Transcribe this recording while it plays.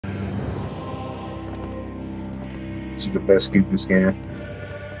This is the best scoop this game.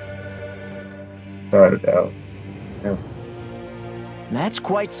 Without a doubt. Yeah. That's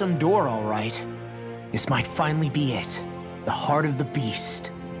quite some door, all right. This might finally be it. The heart of the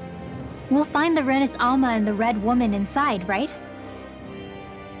beast. We'll find the Renis Alma and the Red Woman inside, right?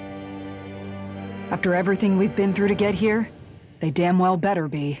 After everything we've been through to get here, they damn well better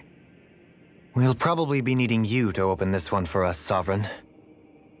be. We'll probably be needing you to open this one for us, Sovereign.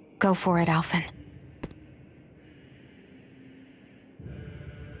 Go for it, Alphen.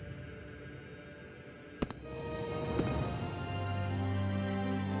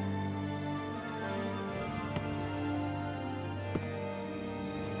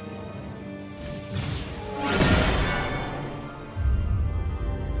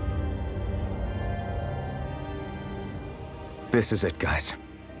 This is it, guys.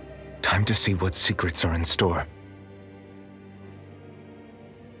 Time to see what secrets are in store.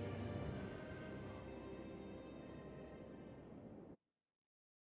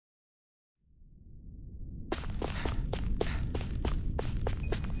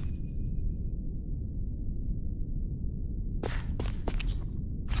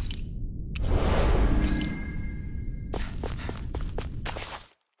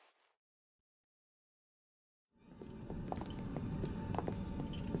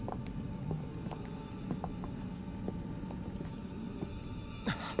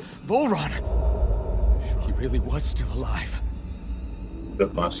 Volron! He really was still alive.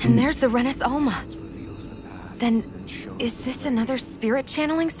 And there's the Renis Alma. Then, is this another spirit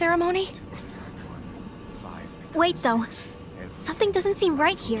channeling ceremony? Wait, though. Something doesn't seem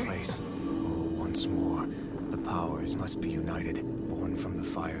right here. Once more, the powers must be united. Born from the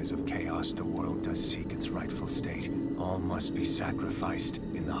fires of chaos, the world does seek its rightful state. All must be sacrificed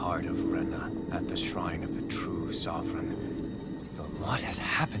in the heart of Rena, at the shrine of the true sovereign. What has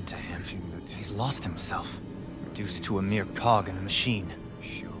happened to him? He's lost himself, reduced to a mere cog in the machine.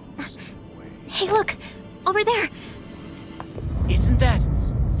 Hey, look! Over there! Isn't that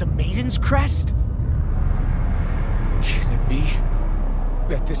the Maiden's crest? Can it be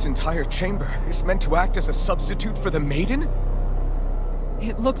that this entire chamber is meant to act as a substitute for the Maiden?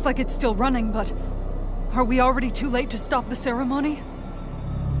 It looks like it's still running, but are we already too late to stop the ceremony?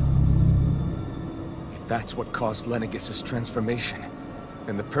 If that's what caused Lenegis' transformation,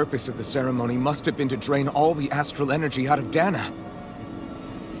 then the purpose of the ceremony must have been to drain all the astral energy out of Dana.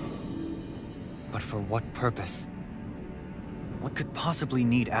 But for what purpose? What could possibly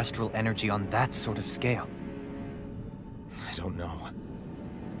need astral energy on that sort of scale? I don't know.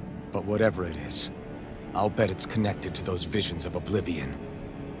 But whatever it is, I'll bet it's connected to those visions of oblivion.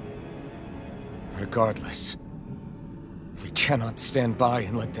 Regardless, we cannot stand by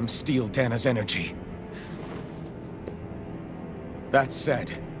and let them steal Dana's energy. That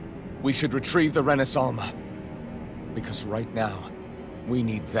said, we should retrieve the Renis Alma. Because right now, we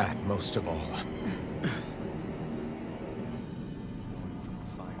need that most of all.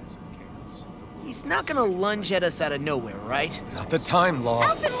 He's not gonna lunge at us out of nowhere, right? Not the time, Law.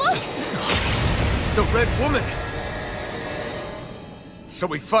 Alphen, look! The Red Woman! So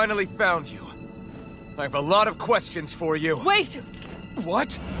we finally found you. I have a lot of questions for you. Wait!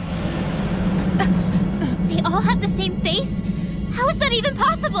 What? They all have the same face? How is that even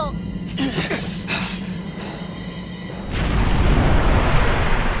possible?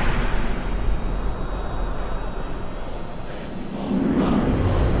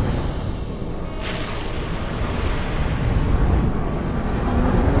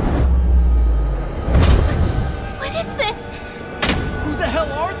 What is this? Who the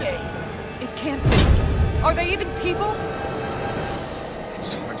hell are they? It can't be. Are they even people?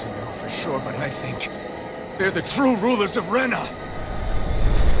 It's hard to know for sure, but I think they're the true rulers of Rena.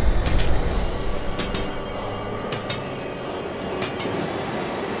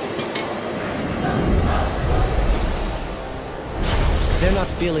 They're not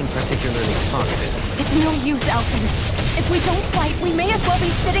feeling particularly confident. It's no use, Alphen. If we don't fight, we may as well be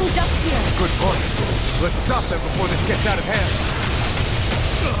sitting ducks here. Good point. Let's stop them before this gets out of hand.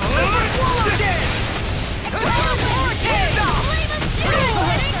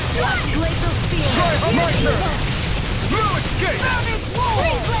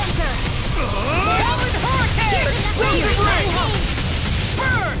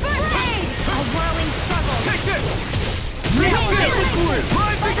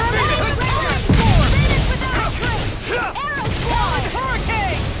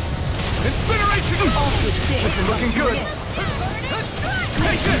 This is looking good.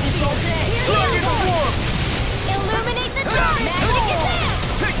 Take this! Dragon Warp! Illuminate the dark!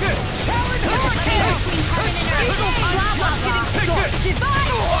 Take this! Talon Hurricane! Take this!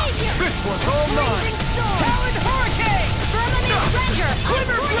 This one's all mine! Talon Hurricane!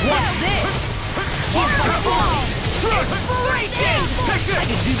 Inspiration! I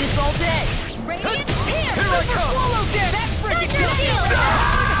can do this all day! Radiant Pierce! Here I come! Swallow dead! That's freaking shield!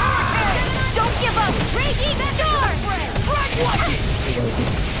 Don't give up! Raging Storm! Strike one!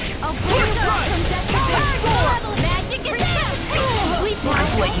 I'll bring you back from death to this! Magic is out!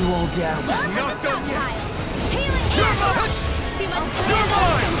 I've let you all down. Not done yet! Healing Hand! She must You're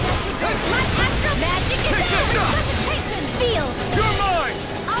mine! My astral magic is out! Levitation field! You're mine!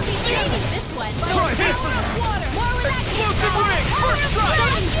 I'll be saving this one! Try this! Water! More with that Explosive ring! First strike!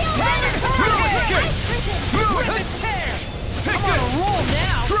 Rip and tear! Take I'm on a this! roll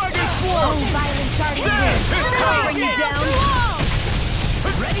now! Dragon Swarm! Oh, violent guardian! There! Bring you down!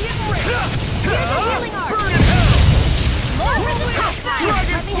 Ready and ready! Healing arm! Burn in hell! More with the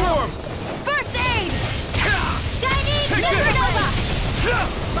Dragon Swarm! First aid! Chinese Take this! Supernova!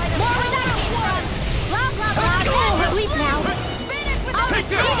 More with that front! Blah, blah, blah! Sleep now! I'll be Take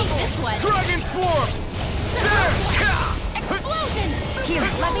this! saving this one! Dragon Swarm! There! Explosion! Here,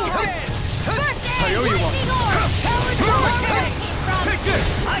 let me help! First aid! I owe you one. Lightning orb! Take this!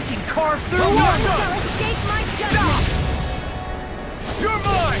 I can carve through I'm not armor! done. Shall escape my judgment! You're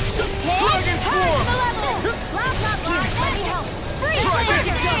mine! Dragon Swarm! Blah, blah, blah! Let me help! Freeze Try this.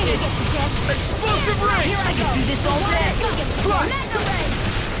 laser! Explosive ring! Here I can do this all day. Fly. Mega ray!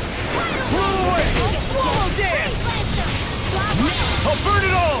 Blow away! Swallow dance! I'll burn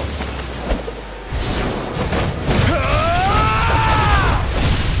it all!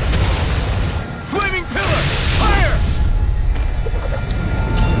 Flaming pillar! Fire!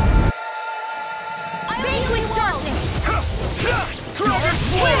 Vanquish darkness! Dragon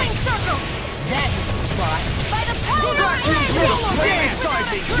Swarm! Circle! That is the spot! By the power of Swallow Flame dance! inside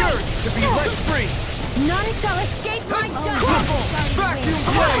me yearns to be let free! none shall escape my judgment! Crumble! Vacuum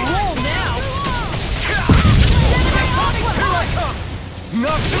I'm on a blade! roll now! Here I come!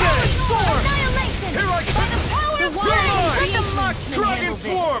 Not today! Annihilation! Here I By come! the power of You're fire! mine. Let the marksman Dragon handle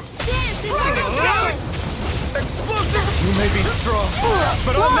this! Swarm! Dance in Dragon the Swarm! balance! Explosive! You may be strong,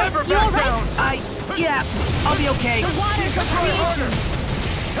 but I'll never You back alright? down! Yeah, I'll be okay. The waters of Try creation! harder!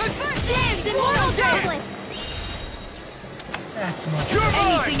 First dance in mortal darkness! That's much. You're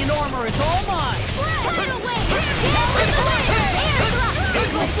mine! Anything in armor is all mine! Get away! Get with the wind! Air drop!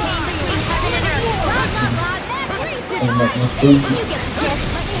 Equal chain between heaven and earth! Blah, blah, blah! That freeze divine! You get the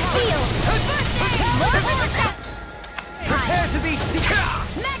gist! Shield! First aid! More with that! Prepare to be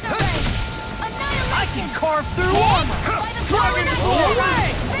Mega ray! Annihilation! I can carve through armor! By the Dragon power of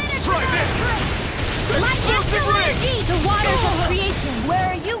Swarm! Finish Try her! this! Like Explosive astral ring! energy! The waters of creation! Where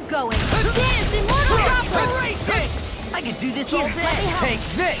are you going? Dance in mortal darkness! I can do this all Here, let me day! help. Take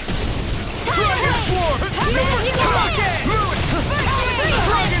this! Dragon Swarm! Rocket!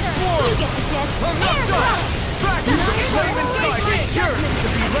 Dragon Swarm! You get the gist! I'm not Air done! drop! Vacuum flame inside me yearns to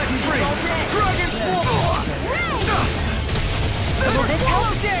be let free! Dragon Swarm! Will this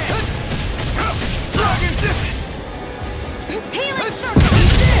help? Dragon Dip! Healing circle!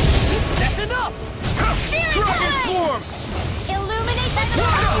 That's enough! Searing Dragon flame! Swarm! Illuminate the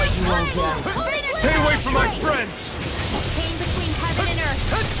dark! Let you all down. Stay away from my friends! Chain between heaven and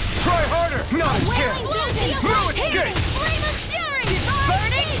earth! Try harder! Not again! Wailing No vision! escape! Flame of fury!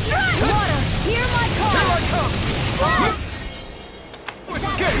 Burning strike! Water, hear my call! Here I come!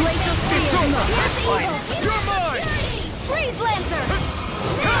 That Escape! glacial It's spear! over! Here's evil! You're mine! Freeze Lancer!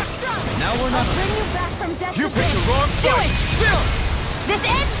 Now we're I'll not. bring you back from death You to picked the this. wrong Do fight! it! Still! This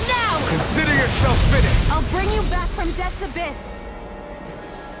ends now! Consider yourself finished! I'll bring you back from death's abyss.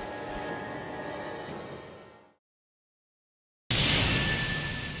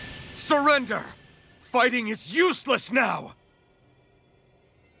 Surrender! Fighting is useless now!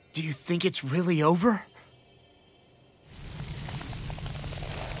 Do you think it's really over?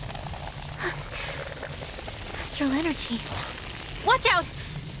 Astral energy. Watch out!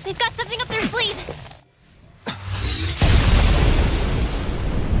 They've got something up their sleeve!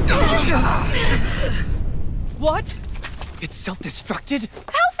 What? It's self-destructed?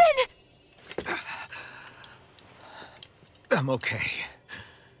 Alvin! I'm okay.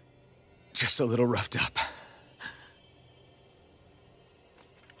 Just a little roughed up.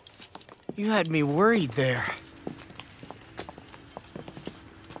 You had me worried there.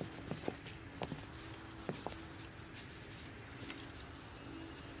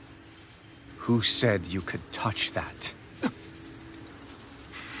 Who said you could touch that?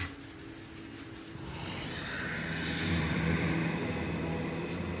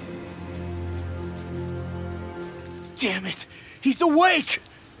 Damn it! He's awake!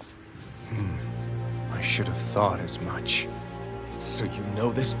 I should have thought as much. So you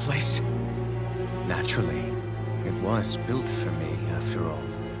know this place? Naturally, it was built for me, after all.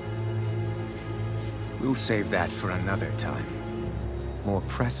 We'll save that for another time. More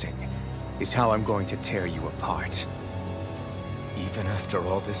pressing is how I'm going to tear you apart. Even after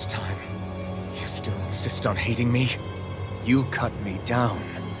all this time, you still insist on hating me? You cut me down.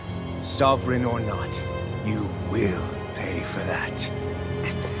 Sovereign or not, you will pay for that.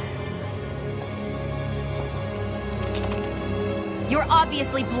 You're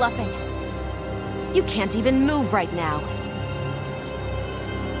obviously bluffing. You can't even move right now.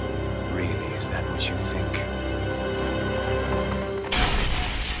 Really, is that what you think?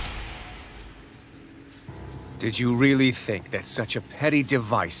 Did you really think that such a petty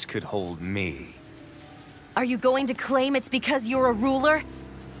device could hold me? Are you going to claim it's because you're a ruler?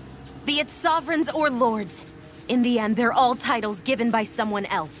 Be it sovereigns or lords. In the end, they're all titles given by someone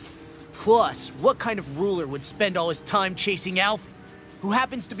else. Plus, what kind of ruler would spend all his time chasing Alphen, who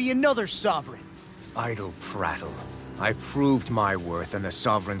happens to be another sovereign? Idle prattle. I proved my worth and the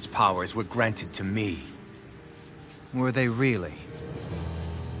Sovereign's powers were granted to me. Were they really?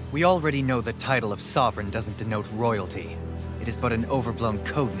 We already know the title of Sovereign doesn't denote royalty. It is but an overblown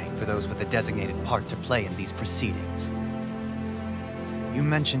codename for those with a designated part to play in these proceedings. You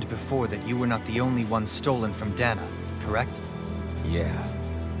mentioned before that you were not the only one stolen from Dana, correct? Yeah.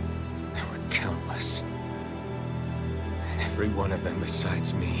 There were countless. And every one of them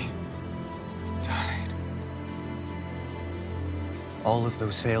besides me died. All of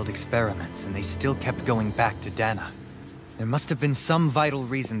those failed experiments, and they still kept going back to Dana. There must have been some vital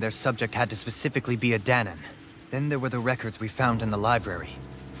reason their subject had to specifically be a Danan. Then there were the records we found in the library,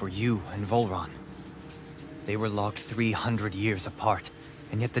 for you and Volron. They were logged 300 years apart,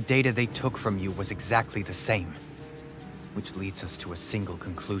 and yet the data they took from you was exactly the same. Which leads us to a single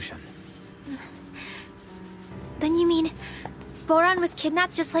conclusion. Then you mean Volron was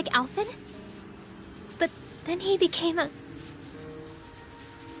kidnapped just like Alphen? But then he became a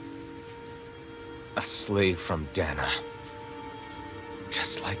slave from Dana.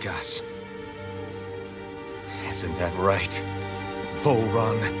 Just like us. Isn't that right,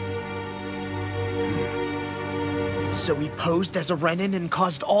 Volron? So he posed as a Renin and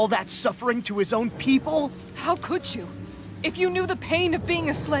caused all that suffering to his own people? How could you? If you knew the pain of being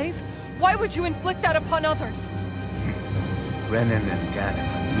a slave, why would you inflict that upon others? Renin and Dana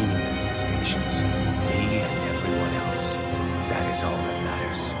are meaningless distinctions. Me and everyone else. That is all that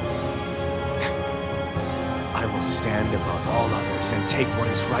matters. I will stand above all others and take what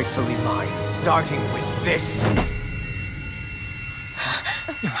is rightfully mine, starting with this.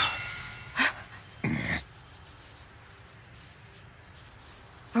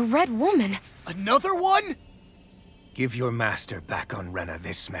 A red woman? Another one? Give your master back on Renna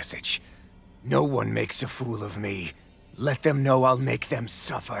this message. No one makes a fool of me. Let them know I'll make them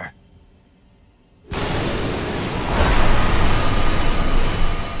suffer.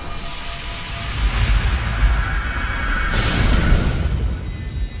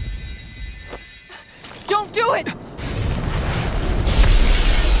 Don't do it!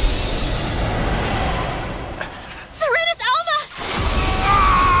 Serenus Alva!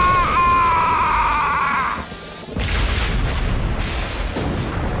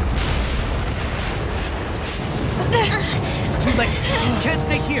 It's too late! You can't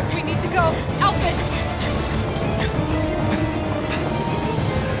stay here! We need to go! Alphen!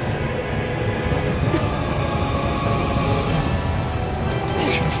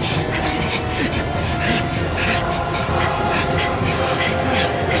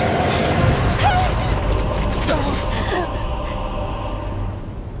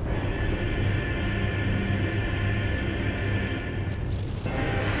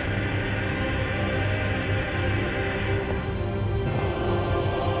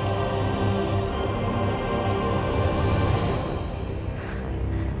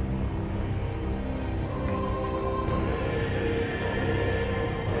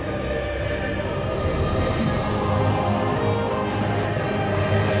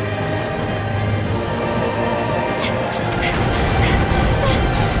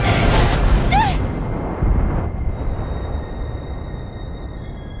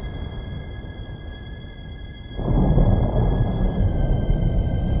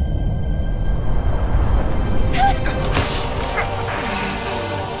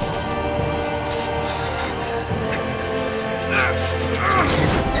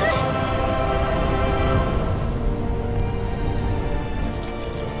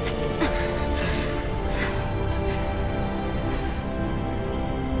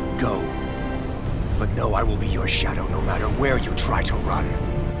 I will be your shadow no matter where you try to run.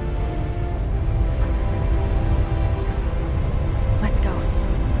 Let's go.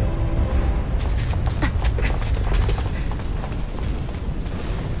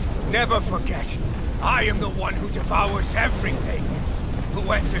 Never forget, I am the one who devours everything.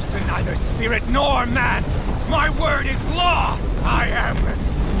 Who answers to neither spirit nor man. My word is law. I am.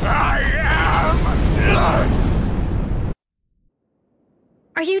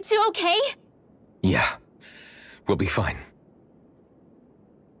 Are you two okay? Yeah. We'll be fine.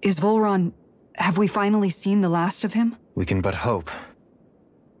 Is Volron... Have we finally seen the last of him? We can but hope.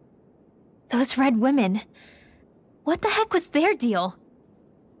 Those red women. What the heck was their deal?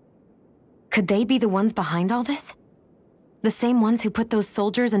 Could they be the ones behind all this? The same ones who put those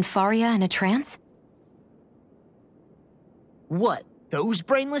soldiers and Faria in a trance? What? Those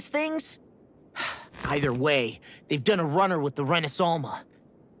brainless things? Either way, they've done a runner with the Renaissance.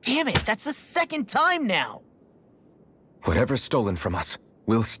 Damn it, that's the second time now! Whatever's stolen from us,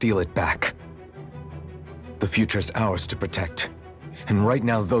 we'll steal it back. The future's ours to protect. And right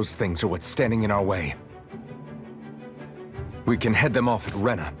now, those things are what's standing in our way. We can head them off at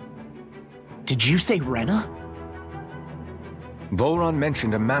Rena. Did you say Rena? Volron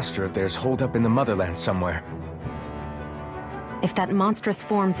mentioned a master of theirs holed up in the motherland somewhere. If that monstrous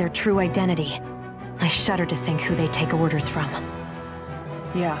form's their true identity, I shudder to think who they take orders from.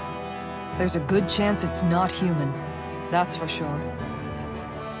 Yeah. There's a good chance it's not human. That's for sure.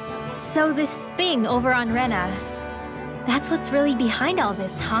 So this thing over on Rena, that's what's really behind all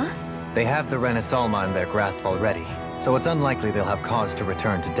this, huh? They have the Renaissance in their grasp already, so it's unlikely they'll have cause to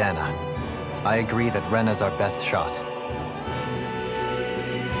return to Dana. I agree that Rena's our best shot.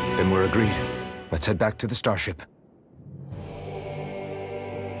 Then we're agreed. Let's head back to the starship.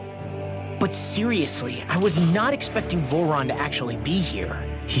 But seriously, I was not expecting Volron to actually be here.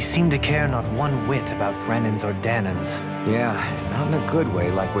 He seemed to care not one whit about Renans or Danans. Yeah, not in a good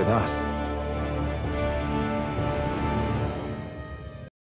way like with us.